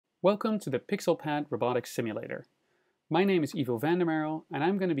Welcome to the PixelPAD Robotics Simulator. My name is Ivo Vandermerel, and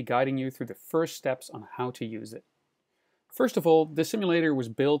I'm going to be guiding you through the first steps on how to use it. First of all, the simulator was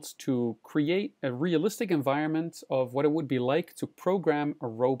built to create a realistic environment of what it would be like to program a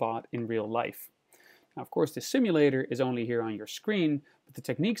robot in real life. Now, of course, the simulator is only here on your screen, but the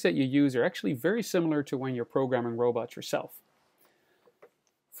techniques that you use are actually very similar to when you're programming robots yourself.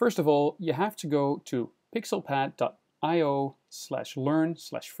 First of all, you have to go to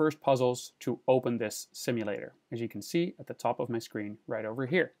pixelpad.io/learn/first-puzzles to open this simulator, as you can see at the top of my screen right over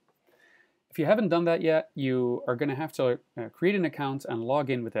here. If you haven't done that yet, you are going to have to create an account and log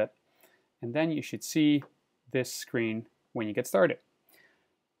in with it, and then you should see this screen when you get started.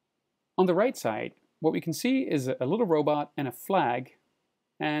 On the right side, what we can see is a little robot and a flag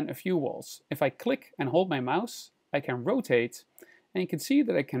and a few walls. If I click and hold my mouse, I can rotate, and you can see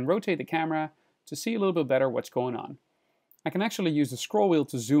that I can rotate the camera to see a little bit better what's going on. I can actually use the scroll wheel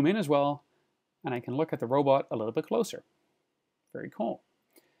to zoom in as well, and I can look at the robot a little bit closer. Very cool.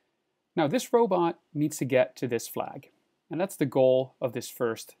 Now this robot needs to get to this flag, and that's the goal of this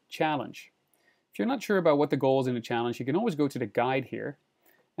first challenge. If you're not sure about what the goal is in the challenge, you can always go to the guide here,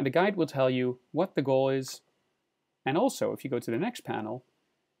 and the guide will tell you what the goal is, and also if you go to the next panel,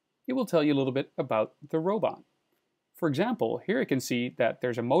 it will tell you a little bit about the robot. For example, here I can see that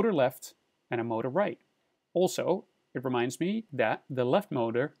there's a motor left and a motor right. Also, it reminds me that the left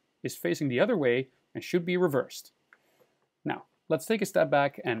motor is facing the other way and should be reversed. Now, let's take a step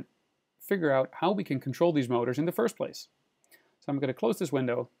back and figure out how we can control these motors in the first place. So I'm going to close this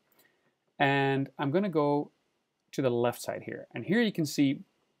window, and I'm going to go to the left side here. And here you can see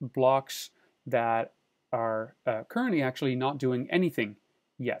blocks that are currently actually not doing anything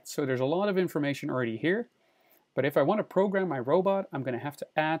yet. So there's a lot of information already here, but if I want to program my robot, I'm going to have to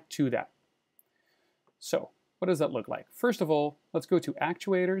add to that. So what does that look like? First of all, let's go to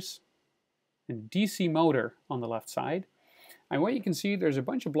actuators and DC motor on the left side. And what you can see, there's a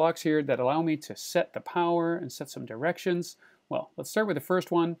bunch of blocks here that allow me to set the power and set some directions. Well, let's start with the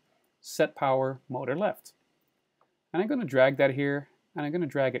first one, set power, motor left. And I'm going to drag that here, and I'm going to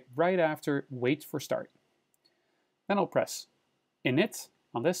drag it right after wait for start. Then I'll press init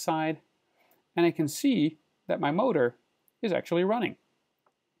on this side, and I can see that my motor is actually running.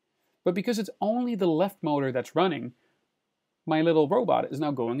 But because it's only the left motor that's running, my little robot is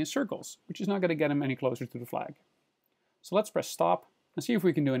now going in circles, which is not going to get him any closer to the flag. So let's press stop and see if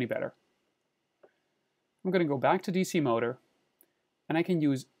we can do any better. I'm going to go back to DC motor, and I can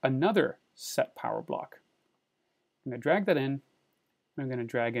use another set power block. I'm going to drag that in, and I'm going to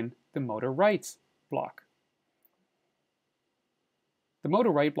drag in the motor right block. The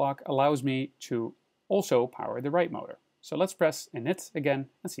motor right block allows me to also power the right motor. So let's press init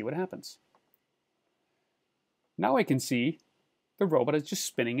again and see what happens. Now I can see the robot is just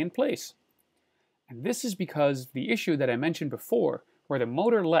spinning in place. And this is because the issue that I mentioned before, where the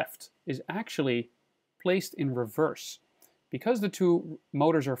motor left is actually placed in reverse. Because the two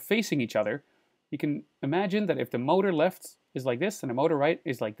motors are facing each other, you can imagine that if the motor left is like this and the motor right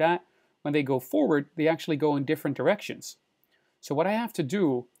is like that, when they go forward, they actually go in different directions. So what I have to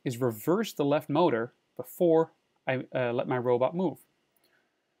do is reverse the left motor before I let my robot move.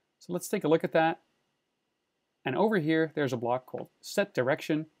 So let's take a look at that. And over here, there's a block called set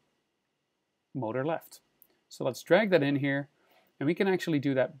direction, motor left. So let's drag that in here, and we can actually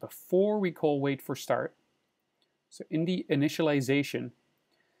do that before we call wait for start. So in the initialization,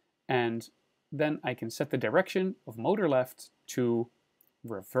 and then I can set the direction of motor left to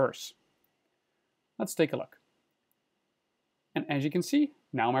reverse. Let's take a look. And as you can see,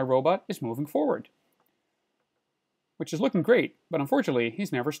 now my robot is moving forward, which is looking great, but unfortunately,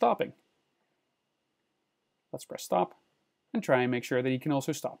 he's never stopping. Let's press stop and try and make sure that he can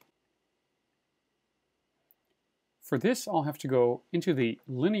also stop. For this, I'll have to go into the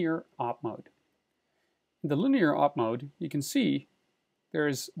linear op mode. In the linear op mode, you can see there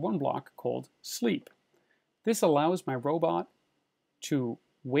is one block called sleep. This allows my robot to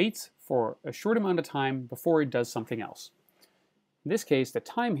wait for a short amount of time before it does something else. In this case, the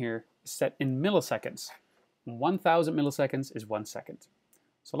time here is set in milliseconds. 1,000 milliseconds is 1 second.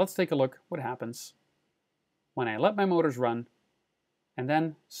 So let's take a look what happens when I let my motors run and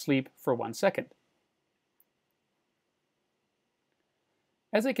then sleep for 1 second.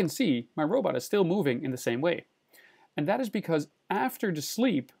 As I can see, my robot is still moving in the same way. And that is because after the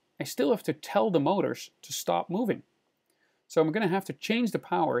sleep, I still have to tell the motors to stop moving. So I'm going to have to change the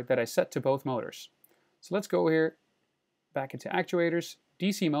power that I set to both motors. So let's go here, back into actuators,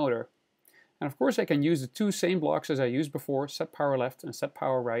 DC motor. And of course I can use the two same blocks as I used before, set power left and set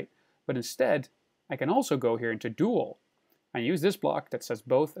power right. But instead, I can also go here into dual I use this block that says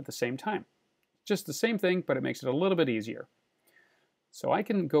both at the same time. Just the same thing, but it makes it a little bit easier. So I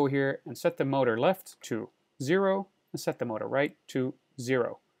can go here and set the motor left to 0 and set the motor right to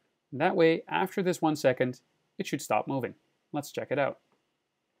 0. And that way, after this 1 second, it should stop moving. Let's check it out.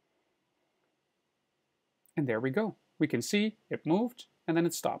 And there we go. We can see it moved and then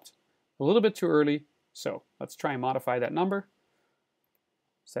it stopped. A little bit too early, so let's try and modify that number.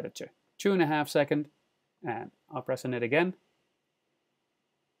 Set it to 2.5 seconds, and I'll press on it again.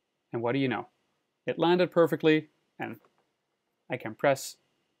 And what do you know? It landed perfectly, and I can press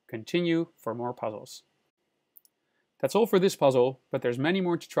continue for more puzzles. That's all for this puzzle, but there's many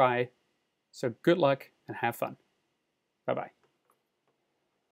more to try, so good luck and have fun. Bye-bye.